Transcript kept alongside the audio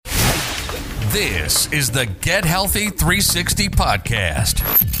This is the Get Healthy 360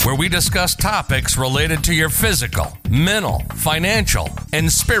 podcast, where we discuss topics related to your physical, mental, financial, and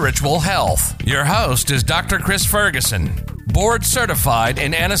spiritual health. Your host is Dr. Chris Ferguson, board certified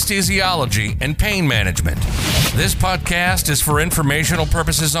in anesthesiology and pain management. This podcast is for informational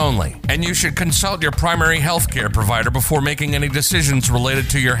purposes only, and you should consult your primary healthcare provider before making any decisions related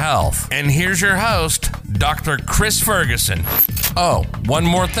to your health. And here's your host, Dr. Chris Ferguson. Oh, one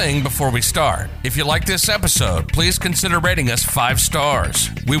more thing before we start. If you like this episode, please consider rating us 5 stars.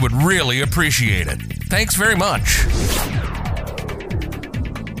 We would really appreciate it. Thanks very much.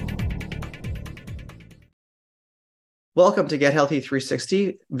 Welcome to Get Healthy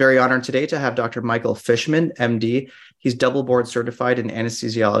 360. Very honored today to have Dr. Michael Fishman, MD. He's double board certified in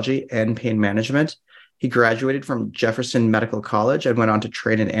anesthesiology and pain management. He graduated from Jefferson Medical College and went on to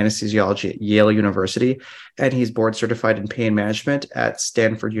train in anesthesiology at Yale University. And he's board certified in pain management at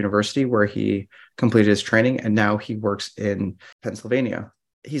Stanford University, where he completed his training. And now he works in Pennsylvania.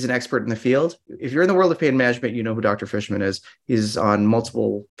 He's an expert in the field. If you're in the world of pain management, you know who Dr. Fishman is. He's on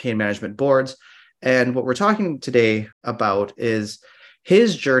multiple pain management boards. And what we're talking today about is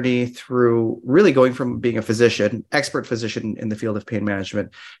his journey through really going from being a physician, expert physician in the field of pain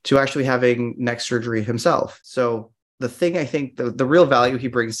management, to actually having neck surgery himself. So the thing I think the real value he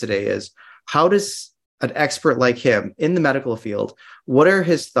brings today is, how does an expert like him in the medical field, what are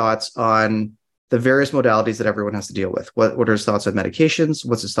his thoughts on the various modalities that everyone has to deal with? What are his thoughts on medications?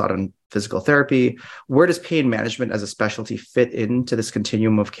 What's his thought on physical therapy? Where does pain management as a specialty fit into this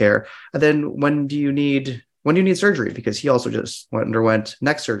continuum of care? And then when do you need surgery? Because he also just underwent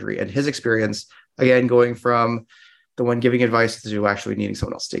neck surgery, and his experience, again, going from the one giving advice to actually needing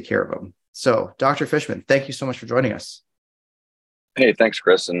someone else to take care of him. So Dr. Fishman, thank you so much for joining us. Hey, thanks,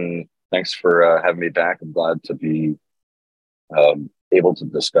 Chris. And thanks for having me back. I'm glad to be able to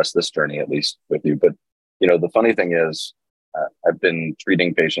discuss this journey, at least with you. But, the funny thing is, I've been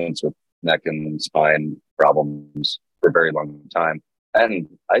treating patients with neck and spine problems for a very long time. And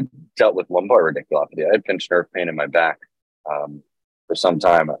I dealt with lumbar radiculopathy. I had pinched nerve pain in my back for some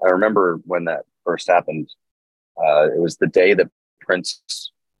time. I remember when that first happened. It was the day that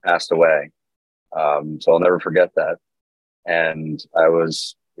Prince passed away. So I'll never forget that. And I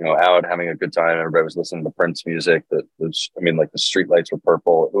was out having a good time. Everybody was listening to Prince music. That was, like the street lights were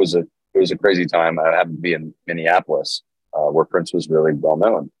purple. It was a crazy time. I happened to be in Minneapolis, where Prince was really well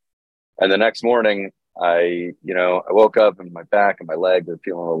known. And the next morning, I woke up and my back and my leg were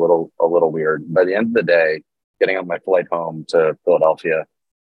feeling a little weird. By the end of the day, getting on my flight home to Philadelphia,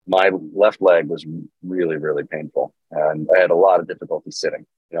 my left leg was really, really painful. And I had a lot of difficulty sitting,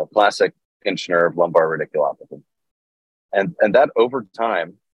 classic pinched nerve lumbar radiculopathy. And that over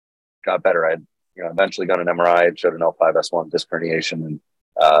time got better. I had, eventually got an MRI. It showed an L5-S1 disc herniation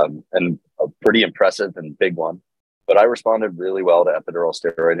and a pretty impressive and big one. But I responded really well to epidural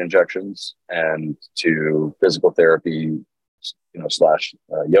steroid injections and to physical therapy, slash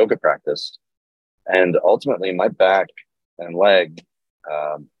yoga practice. And ultimately, my back and leg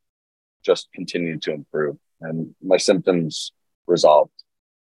just continued to improve, and my symptoms resolved.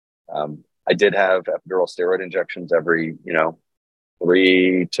 I did have epidural steroid injections every,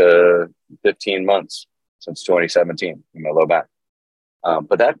 3 to 15 months since 2017 in my low back.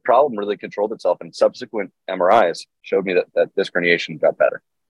 But that problem really controlled itself, and subsequent MRIs showed me that disc herniation got better.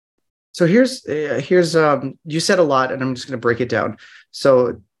 So here's you said a lot, and I'm just going to break it down.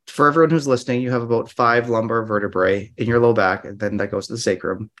 So for everyone who's listening, you have about 5 lumbar vertebrae in your low back, and then that goes to the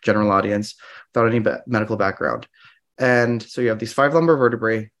sacrum, general audience, without any medical background. And so you have these 5 lumbar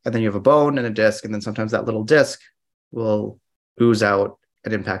vertebrae, and then you have a bone and a disc, and then sometimes that little disc will ooze out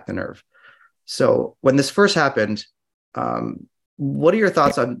and impact the nerve. So when this first happened, what are your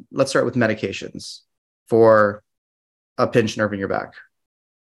thoughts on, let's start with medications for a pinched nerve in your back?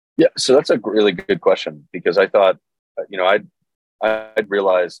 Yeah, so that's a really good question, because I thought, I'd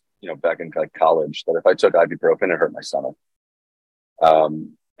realized, back in college, that if I took ibuprofen, it hurt my stomach.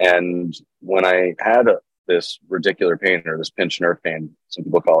 And when I had this radicular pain, or this pinched nerve pain, some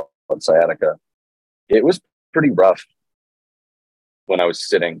people call it sciatica, it was pretty rough when I was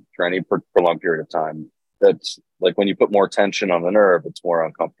sitting for any prolonged period of time. That's like when you put more tension on the nerve, it's more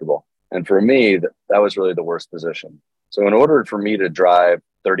uncomfortable. And for me, that was really the worst position. So in order for me to drive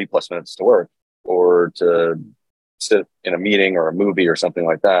 30 plus minutes to work, or to sit in a meeting or a movie or something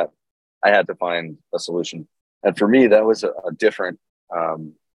like that, I had to find a solution. And for me, that was a different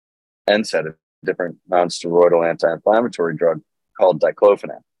NSAID, a different non-steroidal anti-inflammatory drug called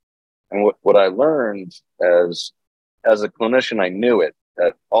diclofenac. And what I learned as a clinician, I knew it,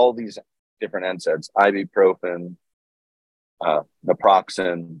 that all these different NSAIDs, ibuprofen,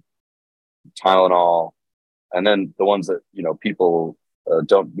 naproxen, Tylenol, and then the ones that, people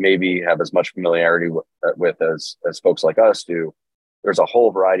don't maybe have as much familiarity with as folks like us do. There's a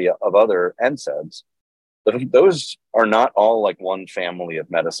whole variety of other NSAIDs. Those are not all like one family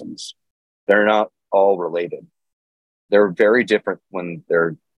of medicines. They're not all related. They're very different in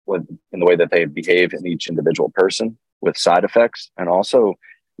the way that they behave in each individual person, with side effects, and also,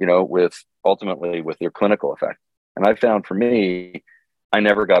 with ultimately with their clinical effect. And I found for me, I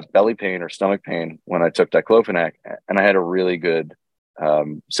never got belly pain or stomach pain when I took diclofenac, and I had a really good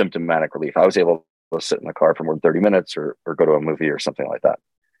symptomatic relief. I was able to sit in the car for more than 30 minutes or go to a movie or something like that.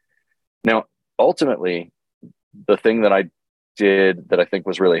 Now, ultimately, the thing that I did that I think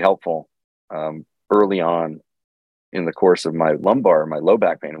was really helpful early on in the course of my low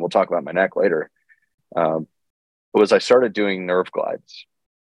back pain, and we'll talk about my neck later, was I started doing nerve glides.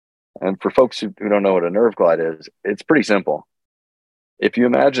 And for folks who don't know what a nerve glide is, it's pretty simple. If you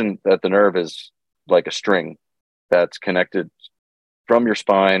imagine that the nerve is like a string that's connected from your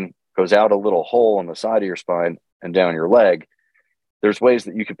spine, goes out a little hole on the side of your spine and down your leg, there's ways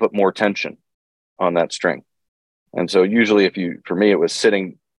that you can put more tension on that string. And so usually for me, it was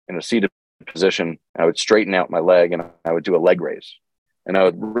sitting in a seated position, I would straighten out my leg and I would do a leg raise. And I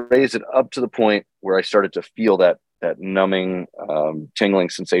would raise it up to the point where I started to feel that numbing, tingling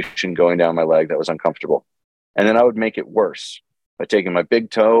sensation going down my leg that was uncomfortable. And then I would make it worse by taking my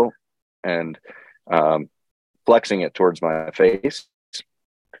big toe and flexing it towards my face.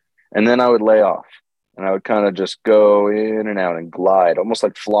 And then I would lay off and I would kind of just go in and out and glide, almost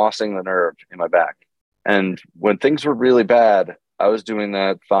like flossing the nerve in my back. And when things were really bad, I was doing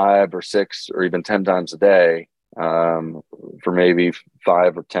that 5 or 6 or even 10 times a day for maybe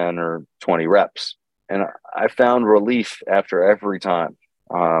 5 or 10 or 20 reps. And I found relief after every time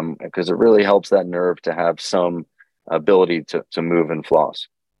because it really helps that nerve to have some ability to move and floss.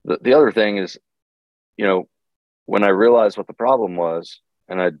 The other thing is, when I realized what the problem was,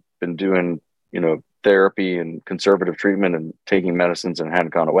 and I'd been doing, therapy and conservative treatment and taking medicines and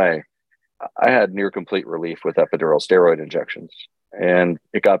hadn't gone away, I had near complete relief with epidural steroid injections, and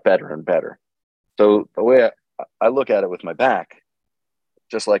it got better and better. So the way I look at it with my back,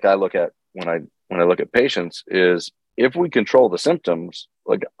 just like I look at when I look at patients, is if we control the symptoms,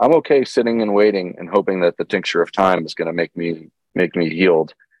 like I'm okay sitting and waiting and hoping that the tincture of time is going to make me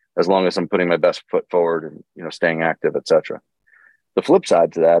healed, as long as I'm putting my best foot forward and staying active, etc. The flip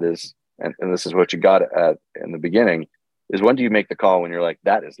side to that is, and this is what you got at in the beginning, is when do you make the call when you're like,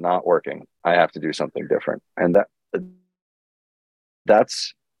 that is not working, I have to do something different. And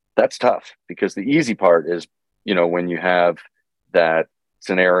that's tough, because the easy part is, when you have that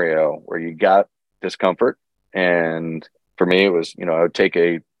scenario where you got discomfort. And for me, it was, I would take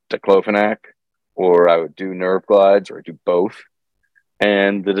a diclofenac, or I would do nerve glides, or I'd do both.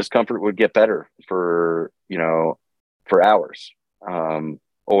 And the discomfort would get better for hours,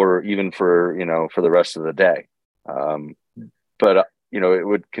 or even for the rest of the day. But it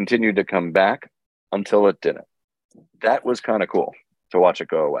would continue to come back until it didn't. That was kind of cool to watch it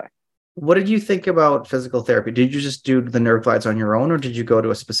go away. What did you think about physical therapy? Did you just do the nerve glides on your own, or did you go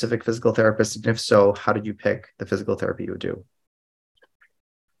to a specific physical therapist? And if so, how did you pick the physical therapy you would do?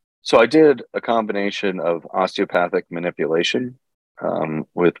 So I did a combination of osteopathic manipulation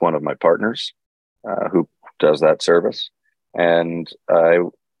with one of my partners who does that service. And I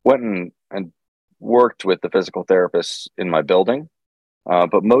went and worked with the physical therapists in my building.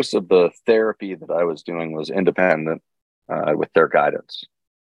 But most of the therapy that I was doing was independent with their guidance.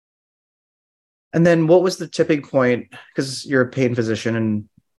 And then what was the tipping point? Because you're a pain physician and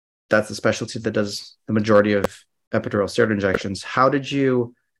that's the specialty that does the majority of epidural steroid injections. How did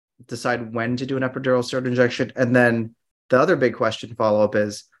you decide when to do an epidural steroid injection? And then the other big question follow-up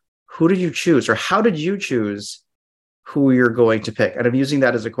is, who did you choose, or how did you choose who you're going to pick? And I'm using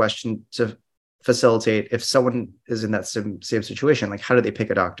that as a question to facilitate if someone is in that same situation, like how do they pick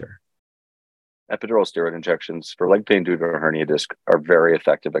a doctor? Epidural steroid injections for leg pain due to a hernia disc are very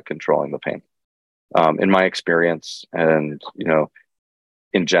effective at controlling the pain. In my experience, and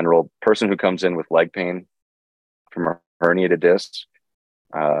in general, person who comes in with leg pain from a herniated disc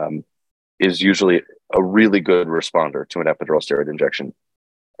is usually a really good responder to an epidural steroid injection.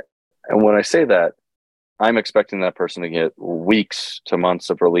 And when I say that, I'm expecting that person to get weeks to months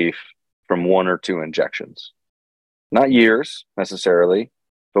of relief from 1 or 2 injections. Not years necessarily,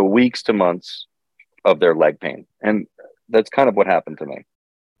 but weeks to months of their leg pain. And that's kind of what happened to me.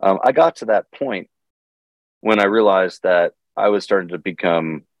 I got to that point when I realized that I was starting to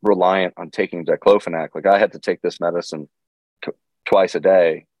become reliant on taking diclofenac. Like I had to take this medicine twice a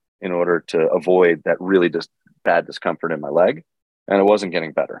day in order to avoid that really just bad discomfort in my leg. And it wasn't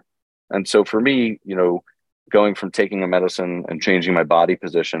getting better. And so for me, going from taking a medicine and changing my body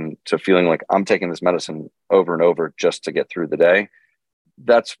position to feeling like I'm taking this medicine over and over just to get through the day,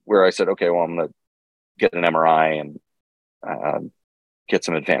 that's where I said, okay, well, I'm going to get an MRI and get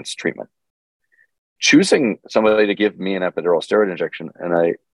some advanced treatment. Choosing somebody to give me an epidural steroid injection, and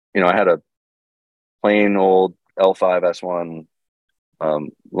I had a plain old L5S1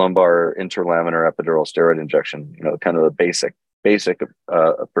 lumbar interlaminar epidural steroid injection, kind of the basic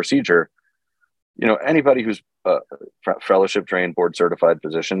procedure. Anybody who's fellowship trained, board certified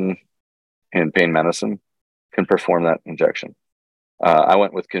physician in pain medicine can perform that injection. I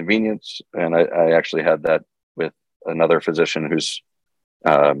went with convenience, and I actually had that with another physician who's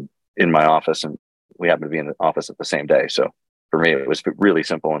in my office, and we happened to be in the office at the same day. So for me, it was really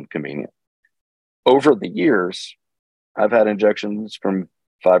simple and convenient. Over the years, I've had injections from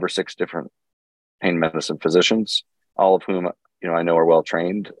 5 or 6 different pain medicine physicians, all of whom I know are well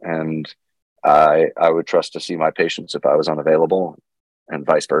trained, and I would trust to see my patients if I was unavailable, and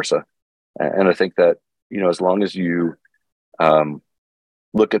vice versa. And I think that as long as you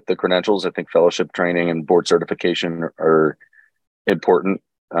look at the credentials, I think fellowship training and board certification are important,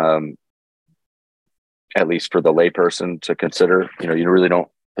 at least for the layperson to consider. You really don't.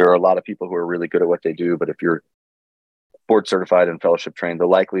 There are a lot of people who are really good at what they do, but if you're board certified and fellowship trained, the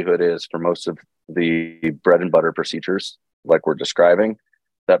likelihood is for most of the bread and butter procedures, like we're describing,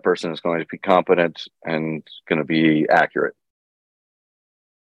 that person is going to be competent and going to be accurate.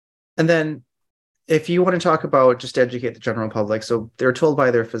 And then if you want to talk about, just to educate the general public, so they're told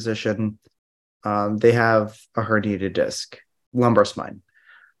by their physician they have a herniated disc, lumbar spine.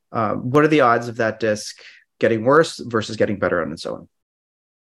 What are the odds of that disc getting worse versus getting better on its own?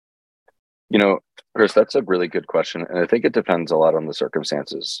 Chris, that's a really good question. And I think it depends a lot on the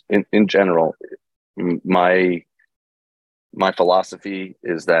circumstances. In general, my philosophy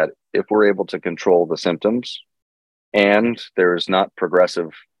is that if we're able to control the symptoms and there's not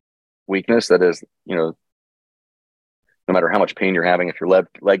progressive weakness, that is, no matter how much pain you're having, if your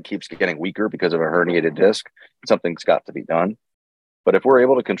leg keeps getting weaker because of a herniated disc, something's got to be done. But if we're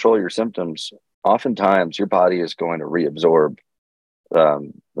able to control your symptoms, oftentimes your body is going to reabsorb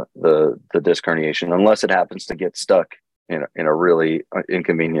the disc herniation, unless it happens to get stuck in a really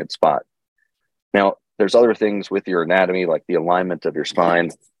inconvenient spot. Now, there's other things with your anatomy, like the alignment of your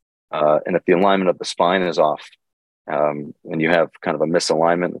spine. And if the alignment of the spine is off, and you have kind of a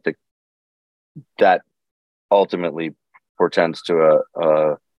misalignment, I think that ultimately portends to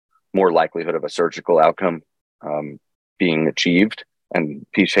a more likelihood of a surgical outcome being achieved, and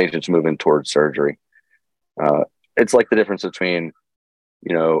patients moving towards surgery. It's like the difference between,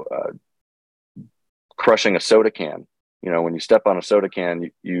 crushing a soda can. When you step on a soda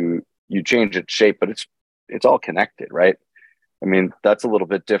can, you change its shape, but it's all connected, right? I mean, that's a little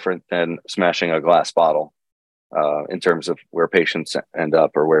bit different than smashing a glass bottle in terms of where patients end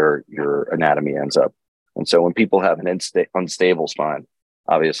up or where your anatomy ends up. And so when people have an unstable spine,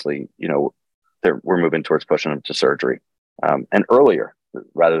 obviously, we're moving towards pushing them to surgery, and earlier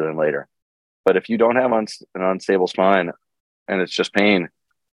rather than later. But if you don't have an unstable spine and it's just pain,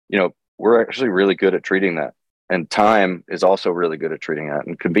 we're actually really good at treating that. And time is also really good at treating that.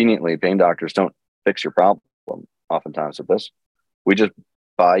 And conveniently, pain doctors don't fix your problem oftentimes with this. We just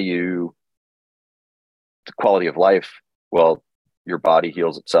buy you the quality of life while your body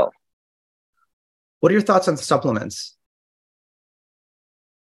heals itself. What are your thoughts on supplements?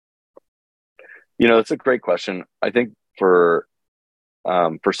 It's a great question. I think for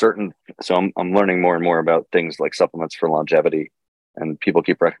certain, so I'm learning more and more about things like supplements for longevity, and people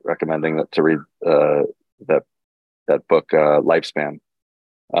keep recommending that to read that book, Lifespan.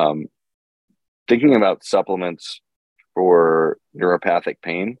 Thinking about supplements for neuropathic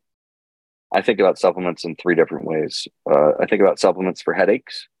pain, I think about supplements in 3 different ways. I think about supplements for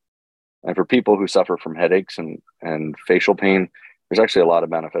headaches, and for people who suffer from headaches and facial pain, there's actually a lot of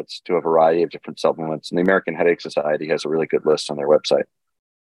benefits to a variety of different supplements. And the American Headache Society has a really good list on their website.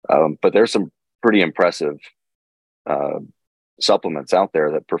 But there's some pretty impressive supplements out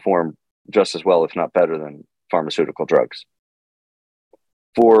there that perform just as well, if not better, than pharmaceutical drugs.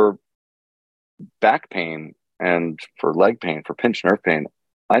 For back pain and for leg pain, for pinched nerve pain,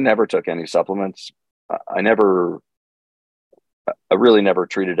 I never took any supplements. I really never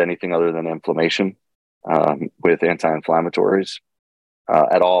treated anything other than inflammation with anti-inflammatories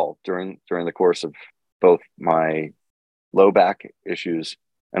at all during the course of both my low back issues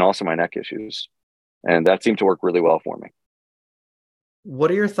and also my neck issues. And that seemed to work really well for me.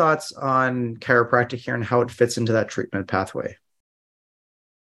 What are your thoughts on chiropractic here and how it fits into that treatment pathway?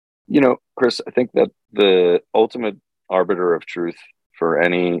 Chris, I think that the ultimate arbiter of truth for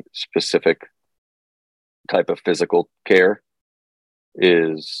any specific type of physical care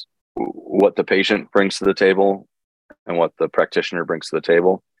is what the patient brings to the table and what the practitioner brings to the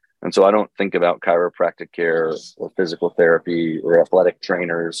table. And so I don't think about chiropractic care or physical therapy or athletic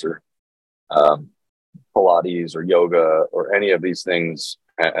trainers or Pilates or yoga or any of these things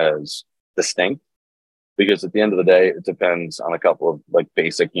as distinct, because at the end of the day, it depends on a couple of like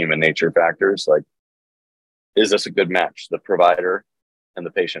basic human nature factors. Like, is this a good match? The provider and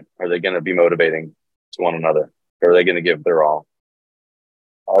the patient, are they going to be motivating to one another? Are they going to give their all?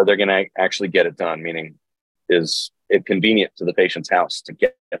 Are they going to actually get it done? Meaning, is it convenient to the patient's house to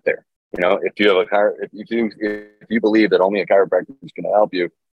get there? You know, if you have if you believe that only a chiropractor is going to help you,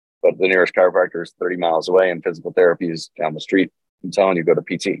 but the nearest chiropractor is 30 miles away and physical therapy is down the street, I'm telling you, go to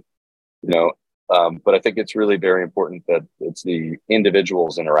PT. You know, but I think it's really very important that it's the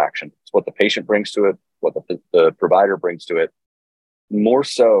individual's interaction. It's what the patient brings to it, what the provider brings to it, more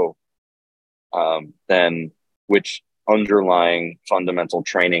so than which underlying fundamental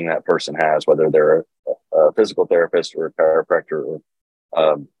training that person has, whether they're a physical therapist or a chiropractor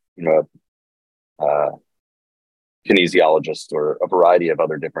or kinesiologist or a variety of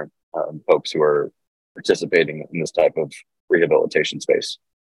other different folks who are participating in this type of rehabilitation space.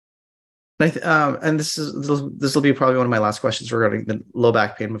 And this will be probably one of my last questions regarding the low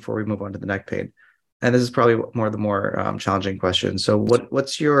back pain before we move on to the neck pain. And this is probably the more challenging question. So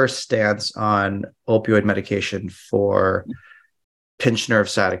what's your stance on opioid medication for pinched nerve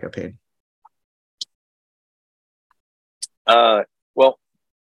sciatica pain? Well,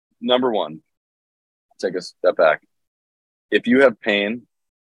 number one, take a step back. If you have pain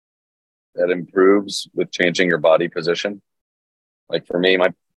that improves with changing your body position, like for me,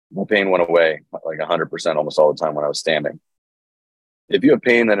 my pain went away like 100% almost all the time when I was standing. If you have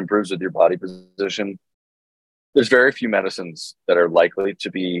pain that improves with your body position, there's very few medicines that are likely to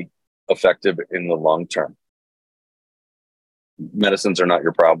be effective in the long term. Medicines are not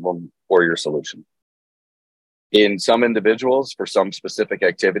your problem or your solution. In some individuals, for some specific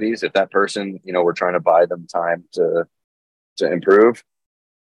activities, if that person, we're trying to buy them time to improve,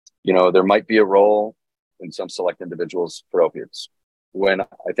 there might be a role in some select individuals for opiates. When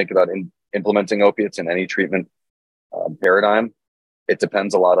I think about implementing opiates in any treatment paradigm, it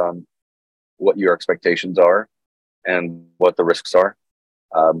depends a lot on what your expectations are and what the risks are.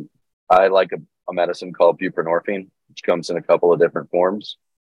 I like a medicine called buprenorphine, which comes in a couple of different forms.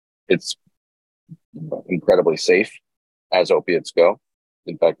 It's incredibly safe as opiates go.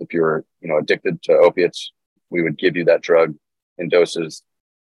 In fact, if you're addicted to opiates, we would give you that drug in doses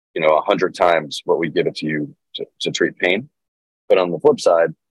 100 times what we give it to you to treat pain. But on the flip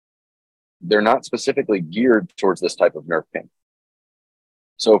side, they're not specifically geared towards this type of nerve pain.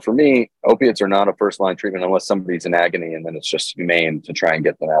 So for me, opiates are not a first-line treatment unless somebody's in agony, and then it's just humane to try and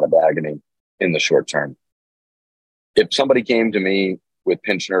get them out of agony in the short term. If somebody came to me with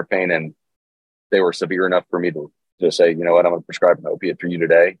pinched nerve pain and they were severe enough for me to say, you know what, I'm going to prescribe an opiate for you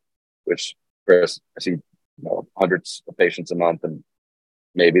today, which, Chris, I see hundreds of patients a month, and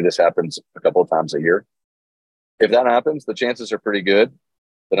maybe this happens a couple of times a year. If that happens, the chances are pretty good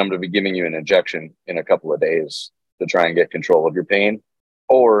that I'm going to be giving you an injection in a couple of days to try and get control of your pain.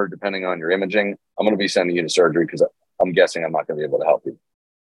 Or depending on your imaging, I'm going to be sending you to surgery because I'm guessing I'm not going to be able to help you.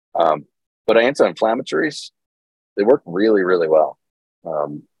 But anti-inflammatories, they work really, really well.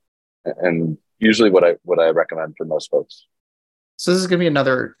 And usually what I recommend for most folks. So this is going to be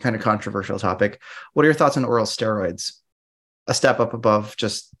another kind of controversial topic. What are your thoughts on oral steroids? A step up above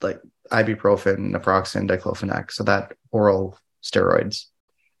just like ibuprofen, naproxen, diclofenac, so that oral steroids.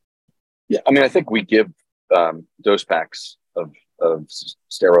 Yeah, I mean, I think we give dose packs of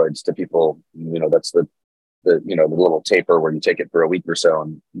steroids to people. That's the little taper where you take it for a week or so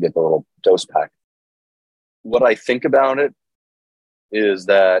and you get the little dose pack. What I think about it is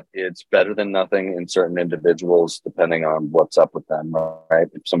that it's better than nothing in certain individuals, depending on what's up with them, right?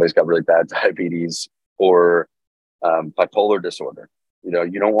 If somebody's got really bad diabetes or bipolar disorder,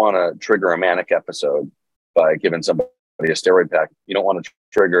 you don't want to trigger a manic episode by giving somebody a steroid pack. You don't want to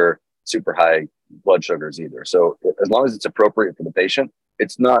trigger super high blood sugars either. So as long as it's appropriate for the patient,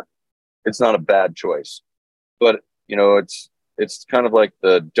 it's not a bad choice. But it's kind of like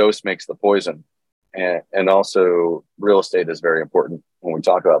the dose makes the poison. And also real estate is very important when we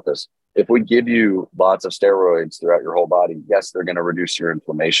talk about this. If we give you lots of steroids throughout your whole body, yes, they're going to reduce your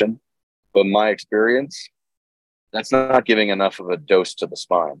inflammation. But in my experience, that's not giving enough of a dose to the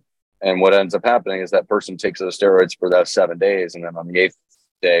spine. And what ends up happening is that person takes those steroids for that 7 days. And then on the 8th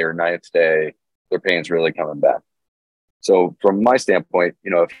day or 9th day, their pain's really coming back. So from my standpoint,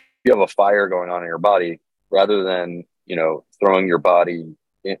 if you have a fire going on in your body, rather than throwing your body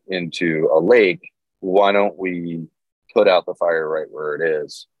into a lake, why don't we put out the fire right where it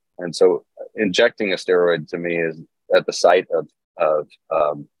is? And so injecting a steroid to me is at the site of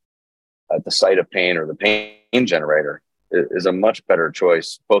at the site of pain, or the pain generator, is a much better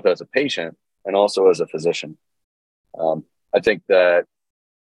choice, both as a patient and also as a physician. I think that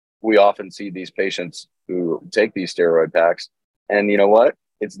we often see these patients who take these steroid packs, and you know what?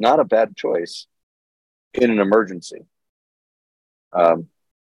 It's not a bad choice in an emergency.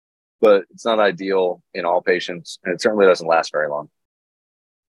 But it's not ideal in all patients, and it certainly doesn't last very long.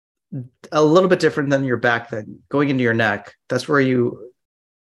 A little bit different than your back, then going into your neck. That's where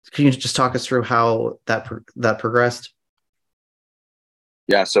can you just talk us through how that progressed?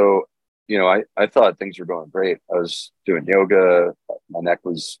 Yeah. So, I thought things were going great. I was doing yoga. My neck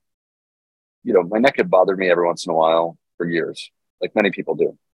had bothered me every once in a while for years, like many people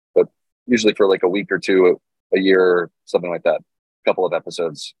do, but usually for like a week or two, a year, something like that. A couple of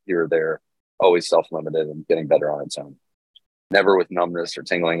episodes here or there, always self-limited and getting better on its own. Never with numbness or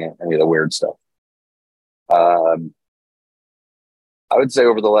tingling, any of the weird stuff. I would say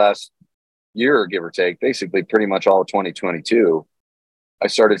over the last year, give or take, basically pretty much all of 2022, I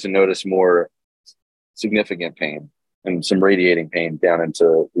started to notice more significant pain and some radiating pain down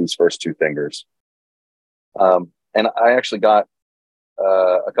into these first two fingers. And I actually got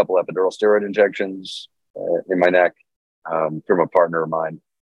a couple epidural steroid injections in my neck from a partner of mine,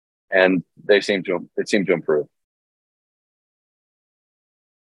 and it seemed to improve.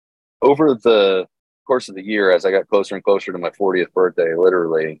 Over the course of the year, as I got closer and closer to my 40th birthday,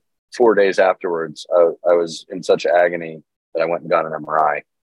 literally 4 days afterwards, I was in such agony that I went and got an MRI,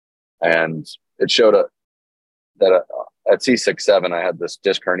 and it showed that at C6-7, I had this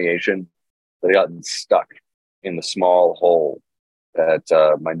disc herniation that had gotten stuck in the small hole that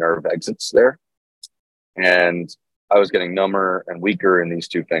my nerve exits there. And I was getting number and weaker in these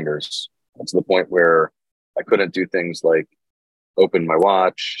two fingers, to the point where I couldn't do things like open my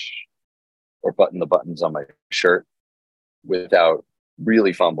watch or button the buttons on my shirt without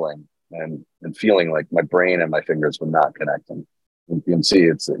really fumbling and feeling like my brain and my fingers were not connecting. And you can see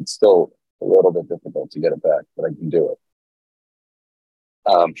it's still a little bit difficult to get it back, but I can do it.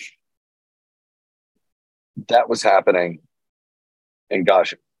 That was happening, and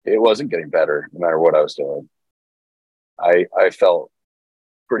gosh, it wasn't getting better no matter what I was doing. I felt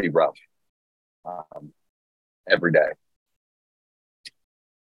pretty rough every day.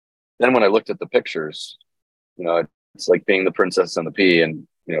 Then when I looked at the pictures, it's like being the princess and the pea, and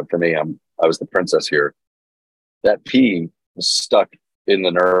for me, I was the princess here. That pea was stuck in the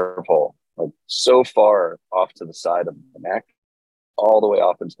nerve hole, like so far off to the side of the neck, all the way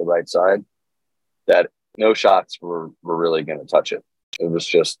off into the right side, that no shots were really going to touch it. It was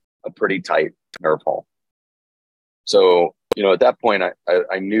just a pretty tight nerve hole. So, at that point,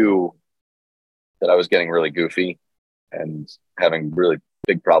 I knew that I was getting really goofy and having really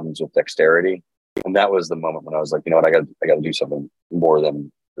big problems with dexterity. And that was the moment when I was like, you know what, I got to do something more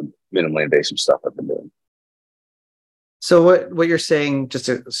than the minimally invasive stuff I've been doing. So what you're saying, just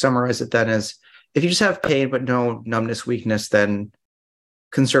to summarize it then, is if you just have pain but no numbness, weakness, then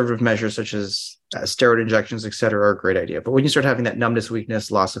conservative measures such as steroid injections, et cetera, are a great idea. But when you start having that numbness,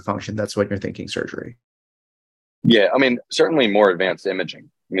 weakness, loss of function, that's when you're thinking surgery. Yeah, I mean, certainly more advanced imaging.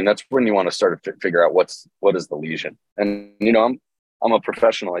 I mean, that's when you want to start to figure out what is the lesion. And I'm a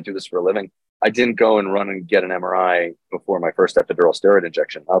professional. I do this for a living. I didn't go and run and get an MRI before my first epidural steroid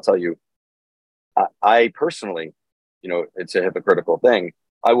injection. I'll tell you, I personally, it's a hypocritical thing.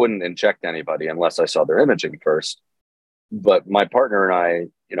 I wouldn't inject anybody unless I saw their imaging first. But my partner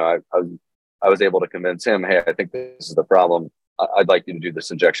and I was able to convince him, hey, I think this is the problem. I'd like you to do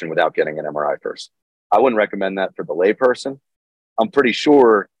this injection without getting an MRI first. I wouldn't recommend that for the layperson. I'm pretty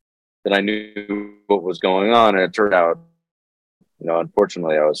sure that I knew what was going on, and it turned out,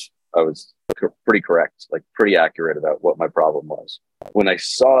 unfortunately, I was pretty correct, like pretty accurate about what my problem was. When I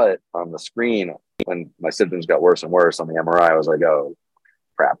saw it on the screen, when my symptoms got worse and worse on the MRI, I was like, oh,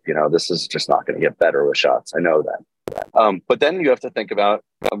 crap, this is just not going to get better with shots. I know that. But then you have to think about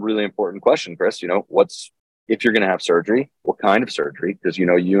a really important question, Chris. If you're going to have surgery, what kind of surgery? Because,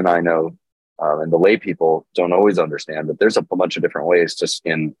 you and I know, and the lay people don't always understand that there's a bunch of different ways to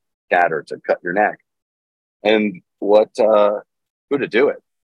skin, cat, or to cut your neck. And who to do it,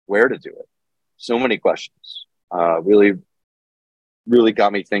 where to do it. So many questions. Really, really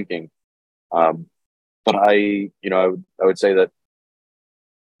got me thinking. But I would say that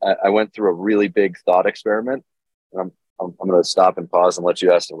I went through a really big thought experiment. I'm going to stop and pause and let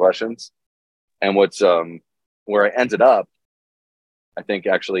you ask the questions. And where I ended up, I think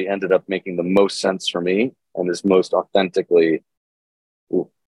actually ended up making the most sense for me and is most authentically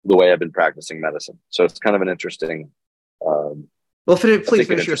the way I've been practicing medicine. So it's kind of an interesting. Well, please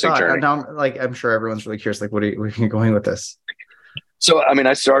finish your thought. Journey. Now, I'm sure everyone's really curious. Like, where are you going with this? So, I mean,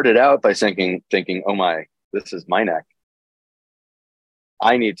 I started out by thinking, oh my, this is my neck.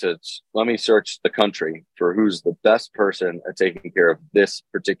 Let me search the country for who's the best person at taking care of this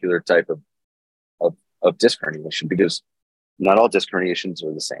particular type of disc herniation, because not all disc herniations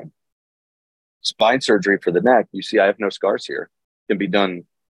are the same. Spine surgery for the neck, you see, I have no scars here, can be done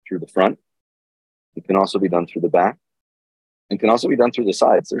through the front. It can also be done through the back. It can also be done through the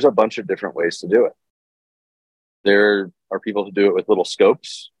sides. There's a bunch of different ways to do it. There are people who do it with little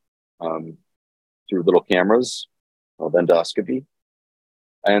scopes, through little cameras, called endoscopy.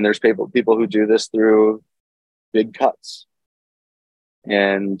 And there's people who do this through big cuts.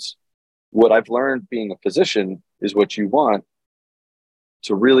 And what I've learned being a physician is what you want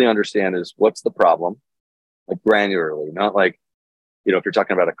to really understand is what's the problem, like granularly, not like, if you're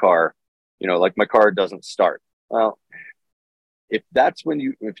talking about a car, like my car doesn't start. Well, if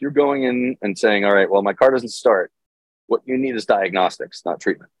you're going in and saying, all right, well, my car doesn't start, what you need is diagnostics, not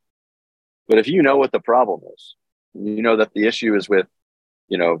treatment. But if you know what the problem is, you know that the issue is with,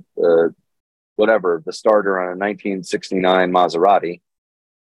 the starter on a 1969 Maserati,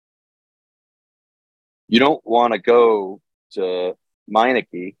 you don't want to go to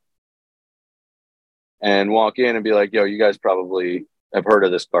Meineke and walk in and be like, yo, you guys probably have heard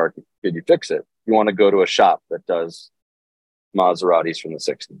of this car. Could you fix it? You want to go to a shop that does Maseratis from the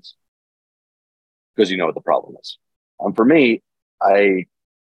 60s because you know what the problem is. For me, I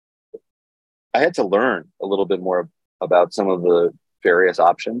had to learn a little bit more about some of the various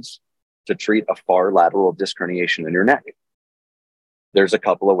options to treat a far lateral disc herniation in your neck. There's a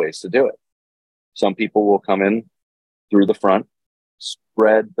couple of ways to do it. Some people will come in through the front,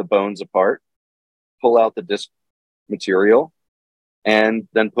 spread the bones apart, pull out the disc material, and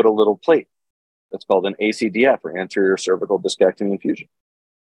then put a little plate. That's called an ACDF, or anterior cervical discectomy infusion.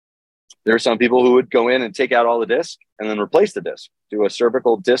 There are some people who would go in and take out all the disc and then replace the disc, do a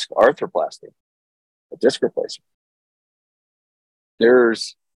cervical disc arthroplasty, a disc replacement.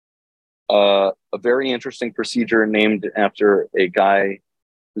 There's a very interesting procedure named after a guy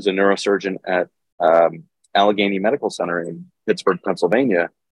who's a neurosurgeon at Allegheny Medical Center in Pittsburgh, Pennsylvania,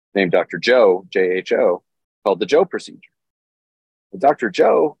 named Dr. Joe, J-H-O, called the Joe procedure. And Dr.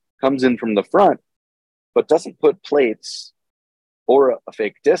 Joe comes in from the front, but doesn't put plates or a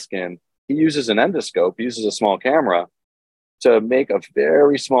fake disc in. He uses an endoscope, he uses a small camera to make a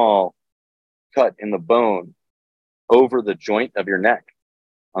very small cut in the bone over the joint of your neck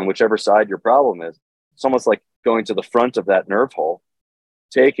on whichever side your problem is. It's almost like going to the front of that nerve hole,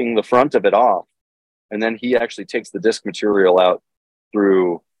 taking the front of it off, and then he actually takes the disc material out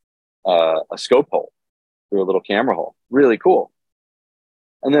through a scope hole, through a little camera hole. Really cool.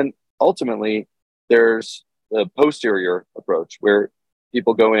 And then ultimately, there's the posterior approach where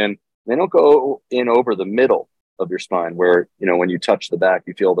people go in, they don't go in over the middle of your spine where, when you touch the back,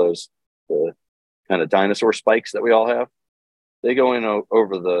 you feel the kind of dinosaur spikes that we all have. They go in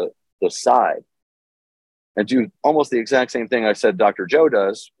over the side and do almost the exact same thing I said Dr. Joe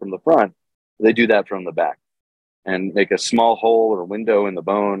does from the front. They do that from the back and make a small hole or window in the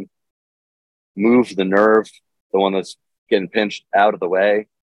bone, move the nerve, the one that's getting pinched, out of the way,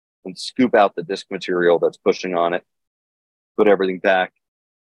 and scoop out the disc material that's pushing on it, put everything back.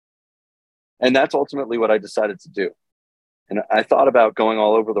 And that's ultimately what I decided to do. And I thought about going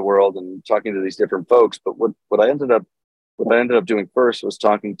all over the world and talking to these different folks, but what I ended up doing first was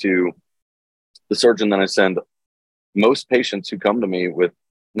talking to the surgeon that I send most patients who come to me with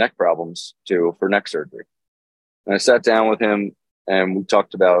neck problems to for neck surgery. And I sat down with him and we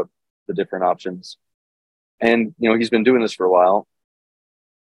talked about the different options. And, he's been doing this for a while.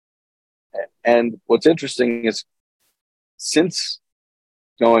 And what's interesting is since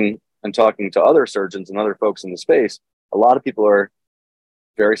going and talking to other surgeons and other folks in the space, a lot of people are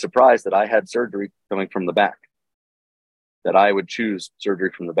very surprised that I had surgery coming from the back, that I would choose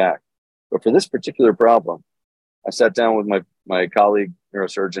surgery from the back. But for this particular problem, I sat down with my colleague,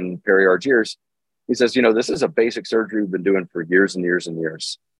 neurosurgeon Perry Argiers. He says, this is a basic surgery we've been doing for years and years and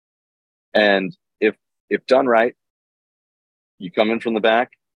years. And if done right, you come in from the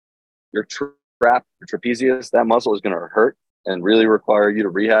back, your trap, your trapezius, that muscle is going to hurt and really require you to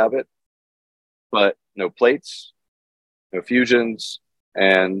rehab it. But no plates, no fusions,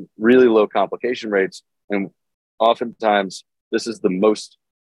 and really low complication rates. And oftentimes, this is the most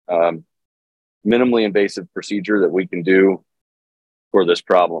minimally invasive procedure that we can do for this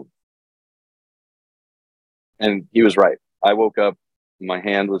problem. And he was right. I woke up, my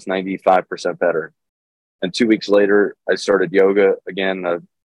hand was 95% better And 2 weeks later, I started yoga again. I've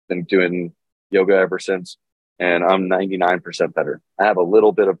been doing yoga ever since, and I'm 99% better. I have a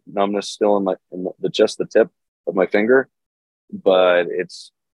little bit of numbness still just the tip of my finger, but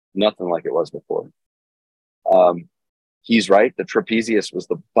it's nothing like it was before. He's right. The trapezius was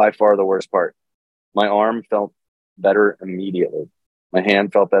by far the worst part. My arm felt better immediately. My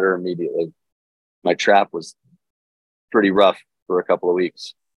hand felt better immediately. My trap was pretty rough for a couple of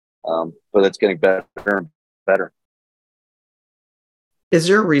weeks, but it's getting better and better. Is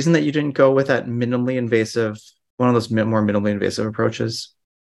there a reason that you didn't go with that minimally invasive, one of those more minimally invasive approaches?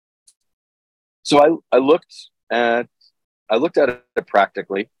 So I looked at it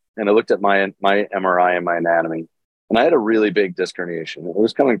practically, and I looked at my MRI and my anatomy, and I had a really big disc herniation. It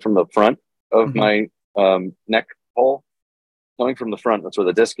was coming from the front of my neck hole, coming from the front. That's where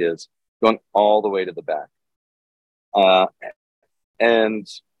the disc is, going all the way to the back. And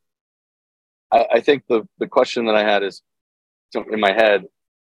I think the question that I had is, in my head,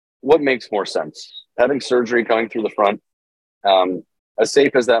 what makes more sense? Having surgery coming through the front, as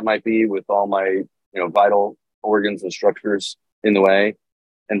safe as that might be with all my vital organs and structures in the way,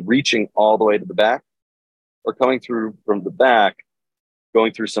 and reaching all the way to the back, or coming through from the back,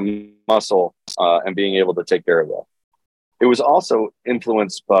 going through some muscle and being able to take care of that. It was also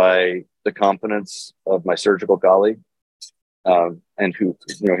influenced by the confidence of my surgical colleague, and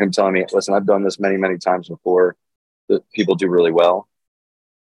him telling me, listen, I've done this many, many times before. That people do really well.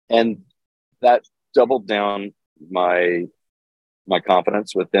 And that doubled down my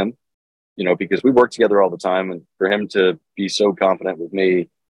confidence with him, because we work together all the time. And for him to be so confident with me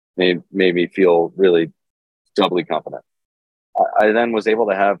made me feel really doubly confident. I then was able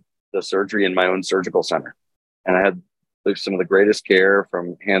to have the surgery in my own surgical center. And I had some of the greatest care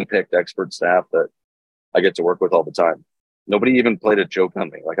from hand-picked expert staff that I get to work with all the time. Nobody even played a joke on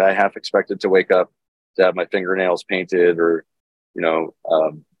me. Like, I half expected to wake up to have my fingernails painted, or,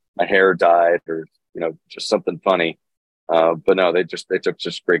 my hair dyed, or, just something funny. But no, they took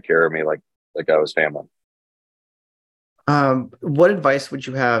just great care of me, like I was family. What advice would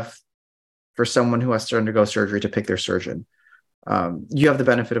you have for someone who has to undergo surgery to pick their surgeon? You have the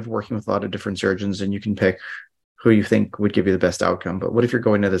benefit of working with a lot of different surgeons, and you can pick who you think would give you the best outcome. But what if you're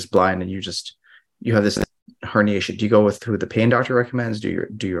going to this blind and you have this herniation? Do you go with who the pain doctor recommends? Do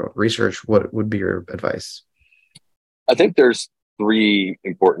your research? What would be your advice? I think there's 3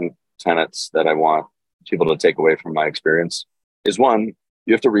 important tenets that I want people to take away from my experience. Is one,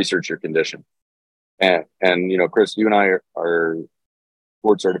 you have to research your condition. And Chris, you and I are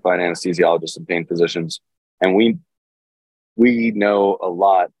board certified anesthesiologists and pain physicians, and we know a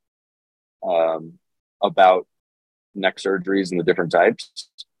lot about neck surgeries and the different types.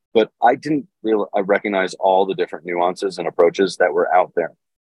 But I didn't recognize all the different nuances and approaches that were out there.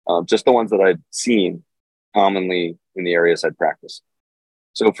 Just the ones that I'd seen commonly in the areas I'd practiced.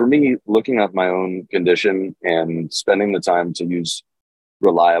 So for me, looking at my own condition and spending the time to use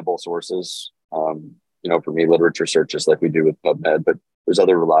reliable sources, for me, literature searches like we do with PubMed, but there's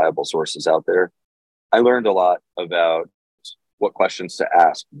other reliable sources out there. I learned a lot about what questions to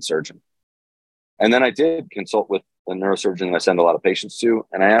ask the surgeon. And then I did consult with a neurosurgeon I send a lot of patients to,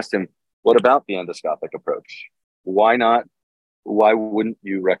 and I asked him, what about the endoscopic approach? Why not? Why wouldn't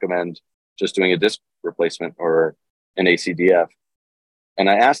you recommend just doing a disc replacement or an ACDF? And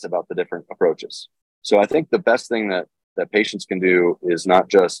I asked about the different approaches. So I think the best thing that patients can do is not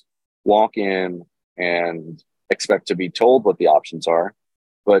just walk in and expect to be told what the options are,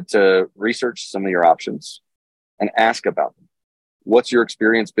 but to research some of your options and ask about them. What's your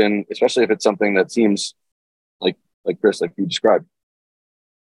experience been, especially if it's something that seems like Chris, like you described,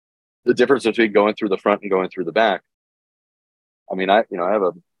 the difference between going through the front and going through the back. I mean, I have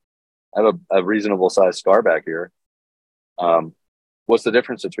a reasonable sized scar back here. What's the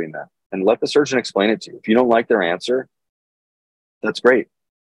difference between that? And let the surgeon explain it to you. If you don't like their answer, that's great.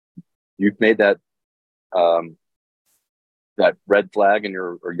 You've made that red flag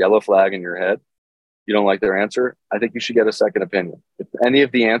or yellow flag in your head. You don't like their answer, I think you should get a second opinion. If any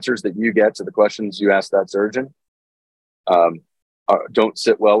of the answers that you get to the questions you ask that surgeon don't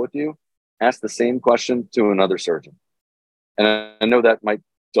sit well with you, ask the same question to another surgeon. And I know that might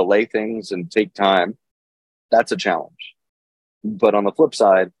delay things and take time. That's a challenge. But on the flip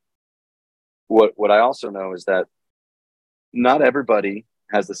side, what I also know is that not everybody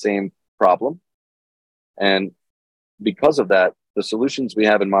has the same problem. And because of that, the solutions we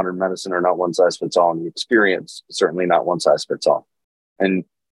have in modern medicine are not one size fits all, and the experience is certainly not one size fits all. And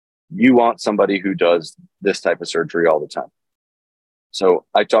you want somebody who does this type of surgery all the time. So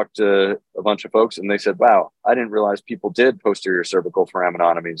I talked to a bunch of folks and they said, wow, I didn't realize people did posterior cervical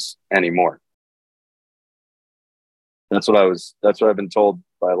foraminotomies anymore. That's what I've been told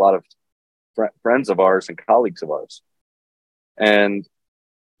by a lot of friends of ours and colleagues of ours. And,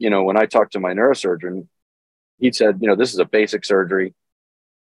 when I talked to my neurosurgeon, he said, this is a basic surgery.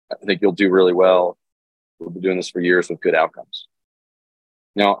 I think you'll do really well. We'll be doing this for years with good outcomes.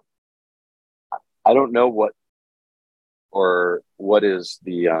 Now, I don't know what is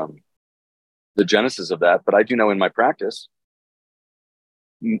the genesis of that, but I do know in my practice,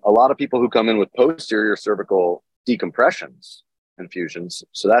 a lot of people who come in with posterior cervical decompressions and fusions.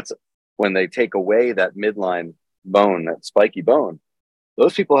 So that's when they take away that midline bone, that spiky bone.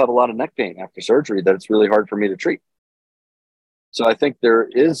 Those people have a lot of neck pain after surgery that it's really hard for me to treat. So I think there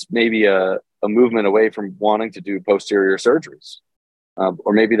is maybe a movement away from wanting to do posterior surgeries,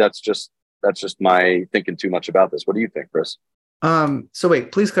 or maybe that's just my thinking too much about this. What do you think, Chris? So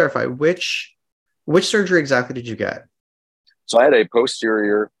wait, please clarify which surgery exactly did you get? So I had a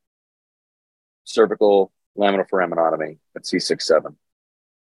posterior cervical laminar foraminotomy at C6-7.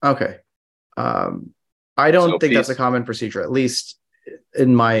 Okay. I don't think that's a common procedure, at least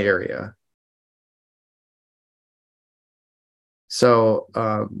in my area. So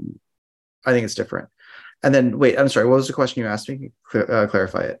I think it's different. And then, wait, I'm sorry, what was the question you asked me?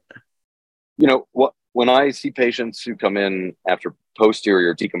 Clarify it. When I see patients who come in after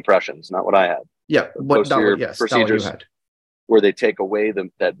posterior decompressions, not what I had. Yeah, posterior procedures, not what you had. Where they take away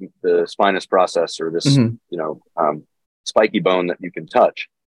the spinous process or this, spiky bone that you can touch.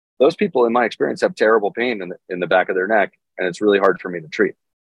 Those people, in my experience, have terrible pain in the back of their neck, and it's really hard for me to treat.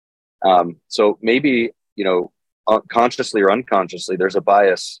 So maybe, consciously or unconsciously, there's a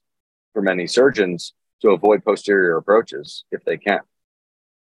bias for many surgeons to avoid posterior approaches if they can.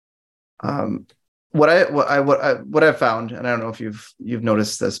 What I've found, and I don't know if you've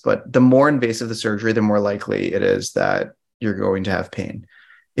noticed this, but the more invasive the surgery, the more likely it is that you're going to have pain.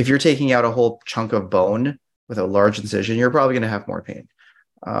 If you're taking out a whole chunk of bone with a large incision, you're probably going to have more pain.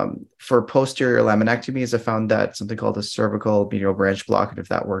 For posterior laminectomies, I found that something called a cervical medial branch block, and if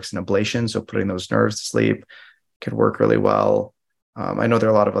that works in ablation, so putting those nerves to sleep, can work really well. I know there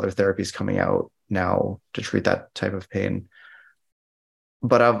are a lot of other therapies coming out now to treat that type of pain.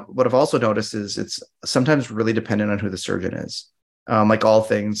 But what I've also noticed is it's sometimes really dependent on who the surgeon is. Like all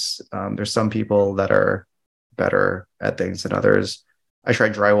things, there's some people that are better at things than others. I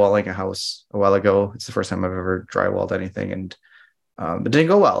tried drywalling a house a while ago. It's the first time I've ever drywalled anything, and it didn't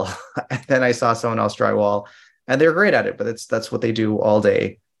go well. And then I saw someone else drywall, and they're great at it, but that's what they do all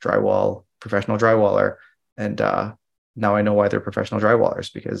day, drywall, professional drywaller. And now I know why they're professional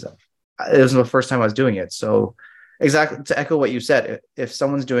drywallers, because it was the first time I was doing it. So exactly, to echo what you said, if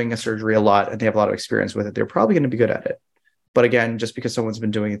someone's doing a surgery a lot and they have a lot of experience with it, they're probably going to be good at it. But again, just because someone's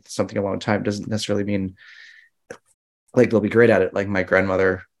been doing something a long time doesn't necessarily mean like they'll be great at it. Like my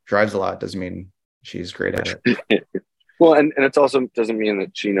grandmother drives a lot, doesn't mean she's great at it. Well, and it also doesn't mean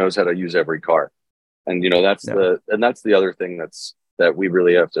that she knows how to use every car. And that's the other thing that we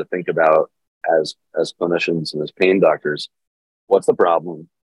really have to think about as clinicians and as pain doctors. What's the problem?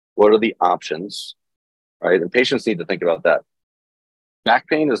 What are the options? Right? And patients need to think about that. Back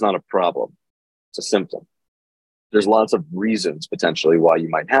pain is not a problem. It's a symptom. There's lots of reasons potentially why you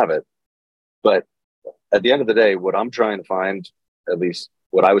might have it. But at the end of the day, what I'm trying to find, at least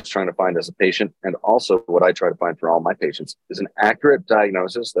what I was trying to find as a patient, and also what I try to find for all my patients, is an accurate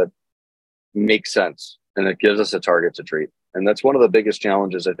diagnosis that makes sense and it gives us a target to treat. And that's one of the biggest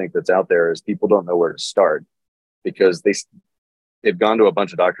challenges I think that's out there, is people don't know where to start because they've gone to a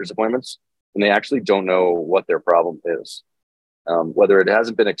bunch of doctor's appointments and they actually don't know what their problem is, whether it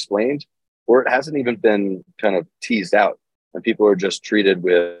hasn't been explained or it hasn't even been kind of teased out, and people are just treated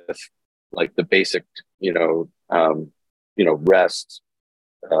with like the basic, rest,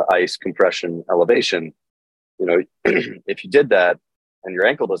 ice, compression, elevation. If you did that and your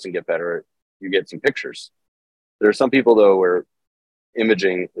ankle doesn't get better, you get some pictures. There are some people though where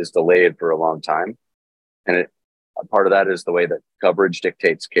imaging is delayed for a long time, and a part of that is the way that coverage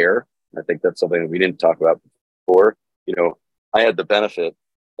dictates care. I think that's something that we didn't talk about before. I had the benefit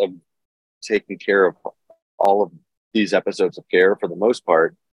of taking care of all of these episodes of care for the most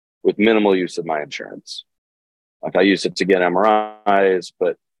part with minimal use of my insurance. Like I used it to get MRIs,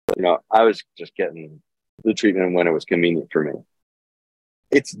 but I was just getting the treatment when it was convenient for me.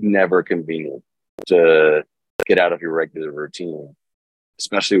 It's never convenient to get out of your regular routine,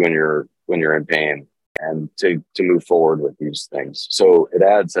 especially when you're in pain, and to move forward with these things. So it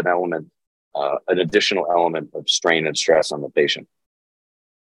adds an additional element of strain and stress on the patient.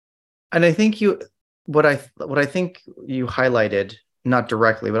 And I think what I think you highlighted, not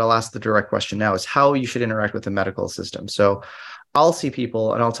directly, but I'll ask the direct question now, is how you should interact with the medical system. So I'll see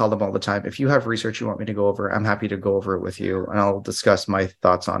people and I'll tell them all the time, if you have research you want me to go over, I'm happy to go over it with you and I'll discuss my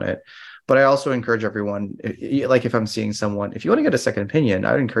thoughts on it. But I also encourage everyone, like if I'm seeing someone, if you want to get a second opinion,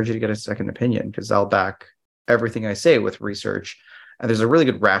 I would encourage you to get a second opinion because I'll back everything I say with research. And there's a really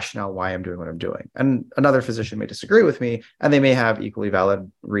good rationale why I'm doing what I'm doing. And another physician may disagree with me and they may have equally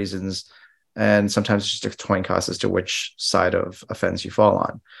valid reasons. And sometimes it's just a coin toss as to which side of a fence you fall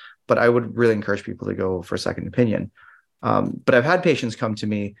on. But I would really encourage people to go for a second opinion. But I've had patients come to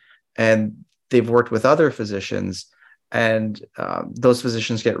me and they've worked with other physicians, and those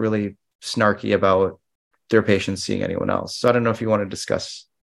physicians get really snarky about their patients seeing anyone else. So I don't know if you want to discuss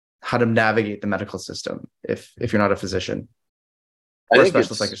how to navigate the medical system if you're not a physician or a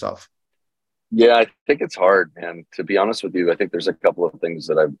specialist like yourself. Yeah, I think it's hard, man. To be honest with you, I think there's a couple of things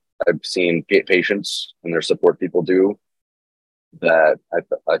that I've seen patients and their support people do that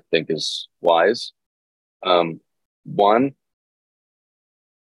I think is wise. One,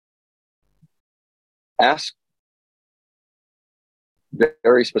 ask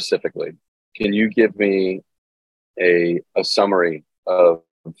very specifically, can you give me a summary of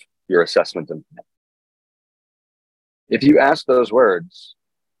your assessment? And if you ask those words,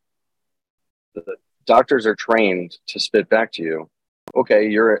 the doctors are trained to spit back to you, okay,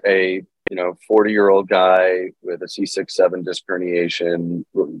 you're a 40-year-old guy with a C6-7 disc herniation,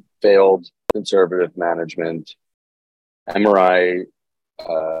 failed conservative management, MRI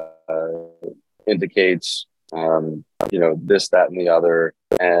indicates, this, that, and the other.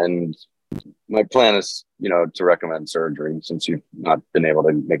 And my plan is, to recommend surgery since you've not been able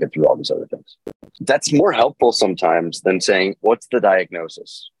to make it through all these other things. That's more helpful sometimes than saying, what's the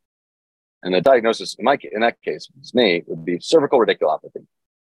diagnosis? And the diagnosis, in that case, it's me, would be cervical radiculopathy.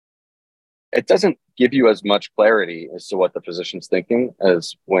 It doesn't give you as much clarity as to what the physician's thinking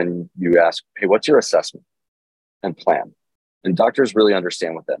as when you ask, hey, what's your assessment and plan? And doctors really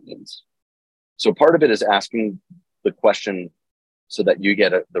understand what that means. So part of it is asking the question so that you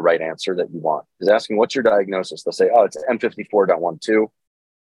get the right answer that you want. Is asking, what's your diagnosis? They'll say, oh, it's M54.12,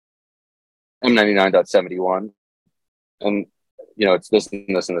 M99.71. And, it's this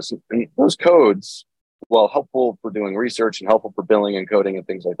and this and this. And those codes, while helpful for doing research and helpful for billing and coding and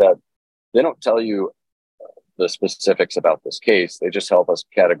things like that, they don't tell you the specifics about this case. They just help us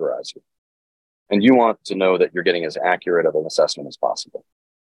categorize you. And you want to know that you're getting as accurate of an assessment as possible.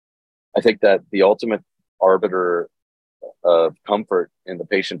 I think that the ultimate arbiter of comfort in the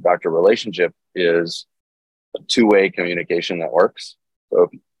patient-doctor relationship is a two-way communication that works. So,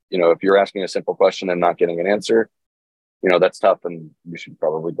 if you're asking a simple question and not getting an answer, that's tough and you should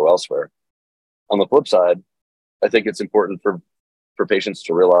probably go elsewhere. On the flip side, I think it's important for patients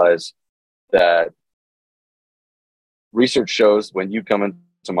to realize that research shows when you come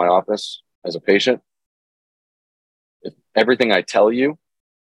into my office as a patient, if everything I tell you,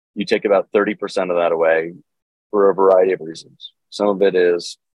 you take about 30% of that away for a variety of reasons. Some of it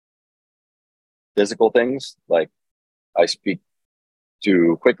is physical things, like I speak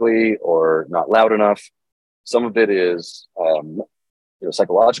too quickly or not loud enough. Some of it is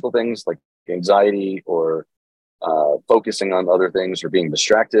psychological things like anxiety or focusing on other things or being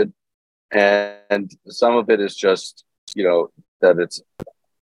distracted. And some of it is just, that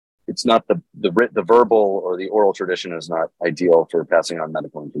it's not the verbal or the oral tradition is not ideal for passing on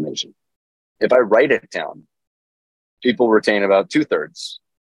medical information. If I write it down, people retain about 2/3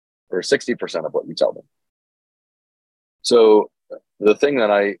 or 60% of what you tell them. So the thing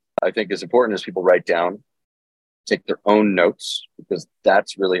that I think is important is people write down, take their own notes, because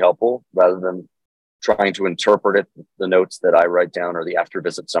that's really helpful rather than trying to interpret the notes that I write down or the after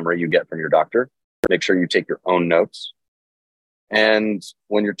visit summary you get from your doctor. Make sure you take your own notes. And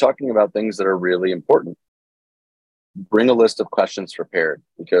when you're talking about things that are really important, bring a list of questions prepared,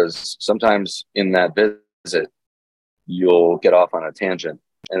 because sometimes in that visit, you'll get off on a tangent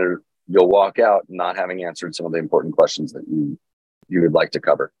and you'll walk out not having answered some of the important questions that you would like to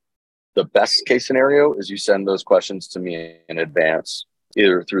cover. The best case scenario is you send those questions to me in advance,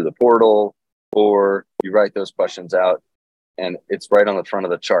 either through the portal or you write those questions out and it's right on the front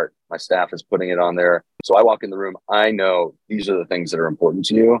of the chart. My staff is putting it on there. So I walk in the room, I know these are the things that are important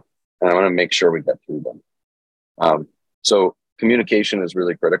to you, and I want to make sure we get through them. So communication is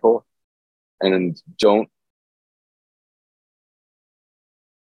really critical, and don't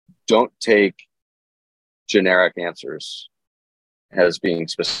take generic answers as being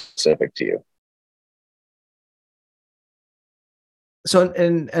specific to you. So,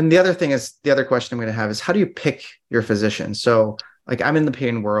 and the other thing is, the other question I'm going to have is, how do you pick your physician? So like, I'm in the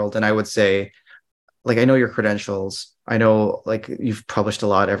pain world and I would say, like, I know your credentials. I know, like, you've published a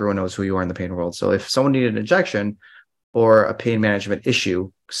lot. Everyone knows who you are in the pain world. So if someone needed an injection, or a pain management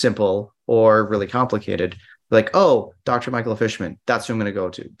issue, simple or really complicated, like, oh, Dr. Michael Fishman, that's who I'm going to go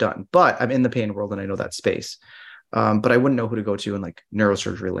to. Done. But I'm in the pain world and I know that space. But I wouldn't know who to go to in like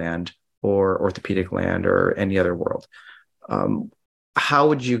neurosurgery land or orthopedic land or any other world. How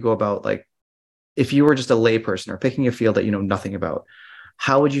would you go about, like, if you were just a layperson or picking a field that you know nothing about,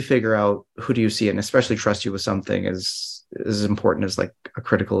 how would you figure out who do you see and especially trust you with something as important as like a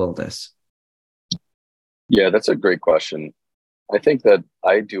critical illness? Yeah, that's a great question. I think that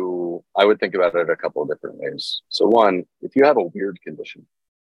I would think about it a couple of different ways. So one, if you have a weird condition,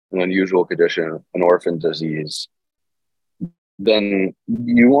 an unusual condition, an orphan disease, then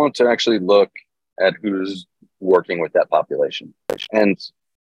you want to actually look at who's working with that population. And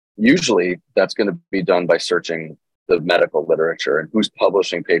usually that's going to be done by searching the medical literature and who's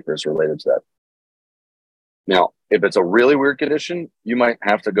publishing papers related to that. Now, if it's a really weird condition, you might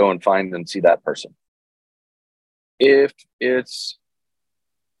have to go and find and see that person. If it's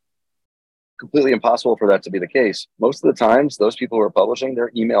completely impossible for that to be the case, most of the times, those people who are publishing,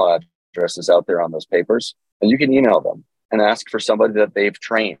 their email addresses out there on those papers, and you can email them and ask for somebody that they've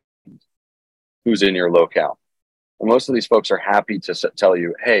trained who's in your locale. And most of these folks are happy to tell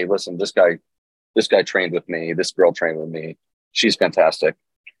you, hey, listen, this guy trained with me, this girl trained with me, she's fantastic.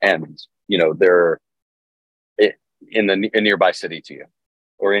 And, you know, they're in a nearby city to you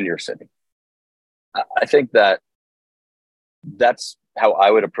or in your city. I think that's how I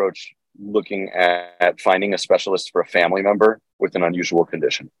would approach looking at finding a specialist for a family member with an unusual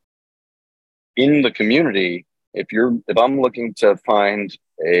condition. In the community, if I'm looking to find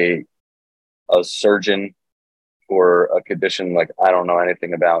a surgeon for a condition like I don't know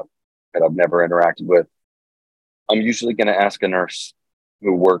anything about, that I've never interacted with, I'm usually going to ask a nurse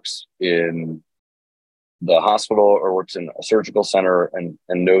who works in the hospital or works in a surgical center and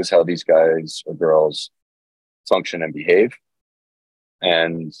knows how these guys or girls function and behave.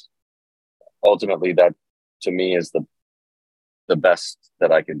 And ultimately, that to me is the best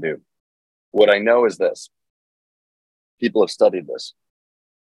that I can do. What I know is this: people have studied this.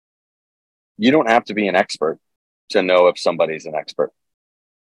 You don't have to be an expert to know if somebody's an expert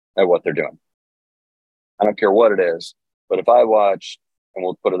at what they're doing. I don't care what it is, but if I watch, and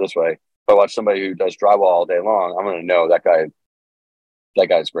we'll put it this way, if I watch somebody who does drywall all day long, I'm going to know that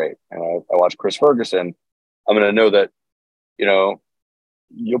guy's great. And I watch Chris Ferguson, I'm going to know that, you know,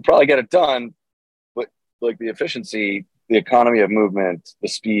 you'll probably get it done, but like the efficiency, the economy of movement, the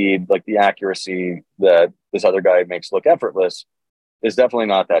speed, like the accuracy that this other guy makes look effortless is definitely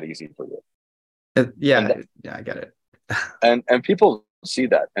not that easy for you. Yeah, I get it. and people see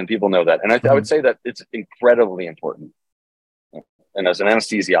that and people know that. And I would say that it's incredibly important. And as an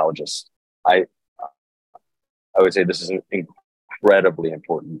anesthesiologist, I would say this is incredibly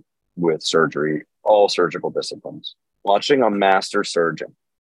important with surgery, all surgical disciplines. Watching a master surgeon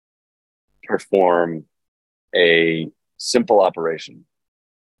perform a simple operation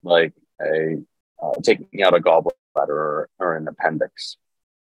like taking out a gallbladder or an appendix.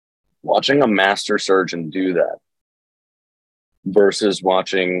 Watching a master surgeon do that versus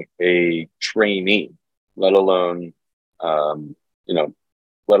watching a trainee, let alone a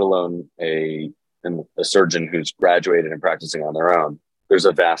surgeon who's graduated and practicing on their own, there's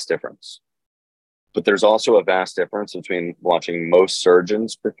a vast difference. But there's also a vast difference between watching most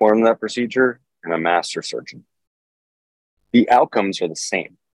surgeons perform that procedure and a master surgeon. The outcomes are the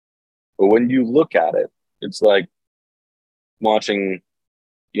same. But when you look at it, it's like watching,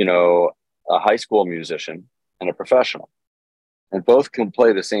 you know, a high school musician and a professional. And both can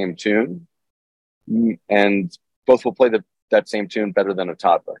play the same tune, and both will play that same tune better than a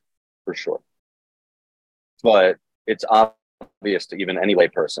toddler, for sure. But it's obvious to even any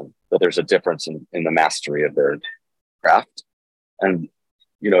layperson that there's a difference in the mastery of their craft. And,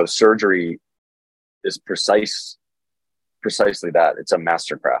 you know, surgery is precisely that. It's a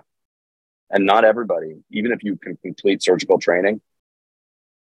mastercraft. And not everybody, even if you can complete surgical training,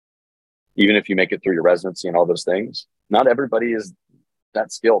 even if you make it through your residency and all those things, not everybody is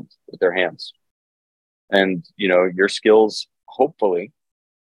that skilled with their hands. And, you know, your skills, hopefully,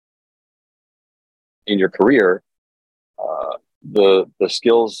 in your career, the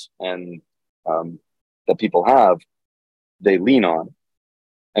skills and that people have, they lean on.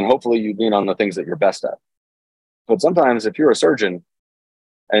 And hopefully you lean on the things that you're best at. But sometimes if you're a surgeon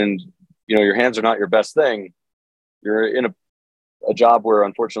and, you know, your hands are not your best thing, you're in a job where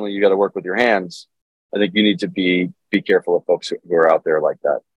unfortunately you got to work with your hands. I think you need to be careful of folks who are out there like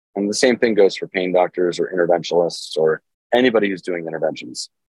that. And the same thing goes for pain doctors or interventionalists or anybody who's doing interventions.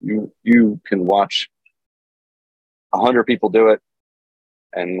 You can watch 100 people do it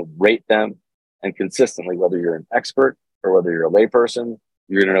and rate them And consistently, whether you're an expert or whether you're a layperson,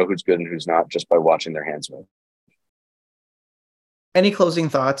 you're going to know who's good and who's not just by watching their hands move. Any closing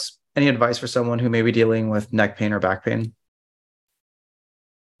thoughts? Any advice for someone who may be dealing with neck pain or back pain?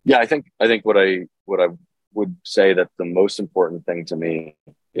 Yeah, I think what I would say that the most important thing to me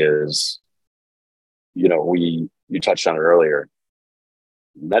is, you touched on it earlier.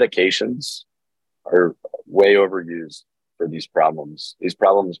 Medications are way overused for these problems. These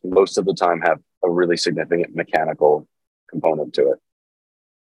problems most of the time have a really significant mechanical component to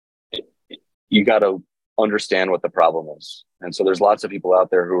it. You got to understand what the problem is. And so there's lots of people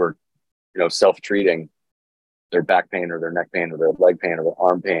out there who are, self-treating their back pain or their neck pain or their leg pain or their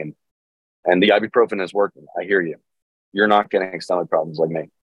arm pain. And the ibuprofen is working. I hear you. You're not getting stomach problems like me.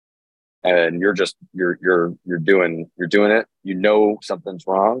 And you're doing it. Something's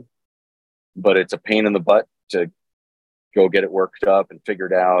wrong, but it's a pain in the butt to go get it worked up and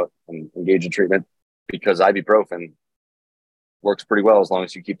figured out and engage in treatment, because ibuprofen works pretty well as long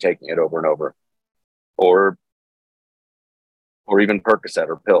as you keep taking it over and over, or even Percocet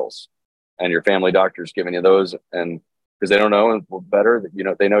or pills, and your family doctor's giving you those, and because they don't know better,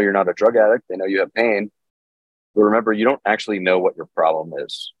 that they know you're not a drug addict, they know you have pain, but remember, you don't actually know what your problem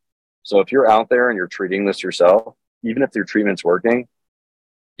is. So if you're out there and you're treating this yourself, even if your treatment's working,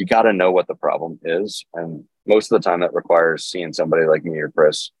 you got to know what the problem is. And most of the time that requires seeing somebody like me or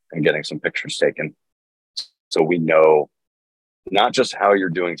Chris and getting some pictures taken, so we know not just how you're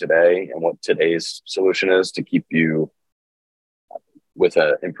doing today and what today's solution is to keep you with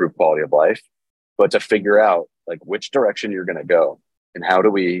an improved quality of life, but to figure out which direction you're going to go and how do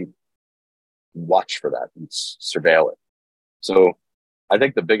we watch for that and surveil it. So I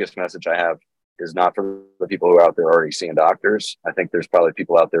think the biggest message I have is not for the people who are out there already seeing doctors. I think there's probably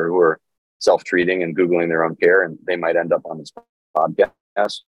people out there who are self-treating and Googling their own care, and they might end up on this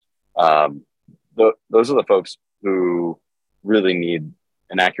podcast. Those are the folks who really need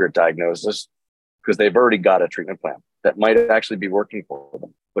an accurate diagnosis, because they've already got a treatment plan that might actually be working for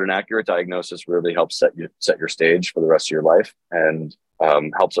them. But an accurate diagnosis really helps set your stage for the rest of your life, and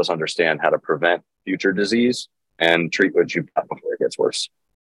helps us understand how to prevent future disease and treat what you've got before it gets worse.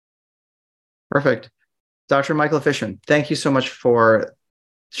 Perfect. Dr. Michael Fishman, thank you so much for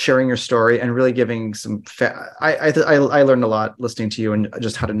sharing your story and really giving some I learned a lot listening to you and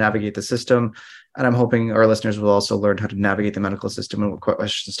just how to navigate the system. And I'm hoping our listeners will also learn how to navigate the medical system and what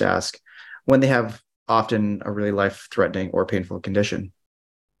questions to ask when they have often a really life-threatening or painful condition.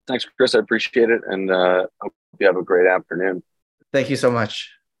 Thanks, Chris. I appreciate it. And hope you have a great afternoon. Thank you so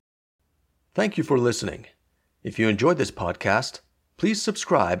much. Thank you for listening. If you enjoyed this podcast, please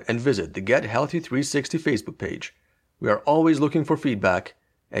subscribe and visit the Get Healthy 360 Facebook page. We are always looking for feedback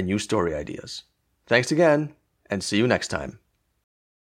and new story ideas. Thanks again, and see you next time.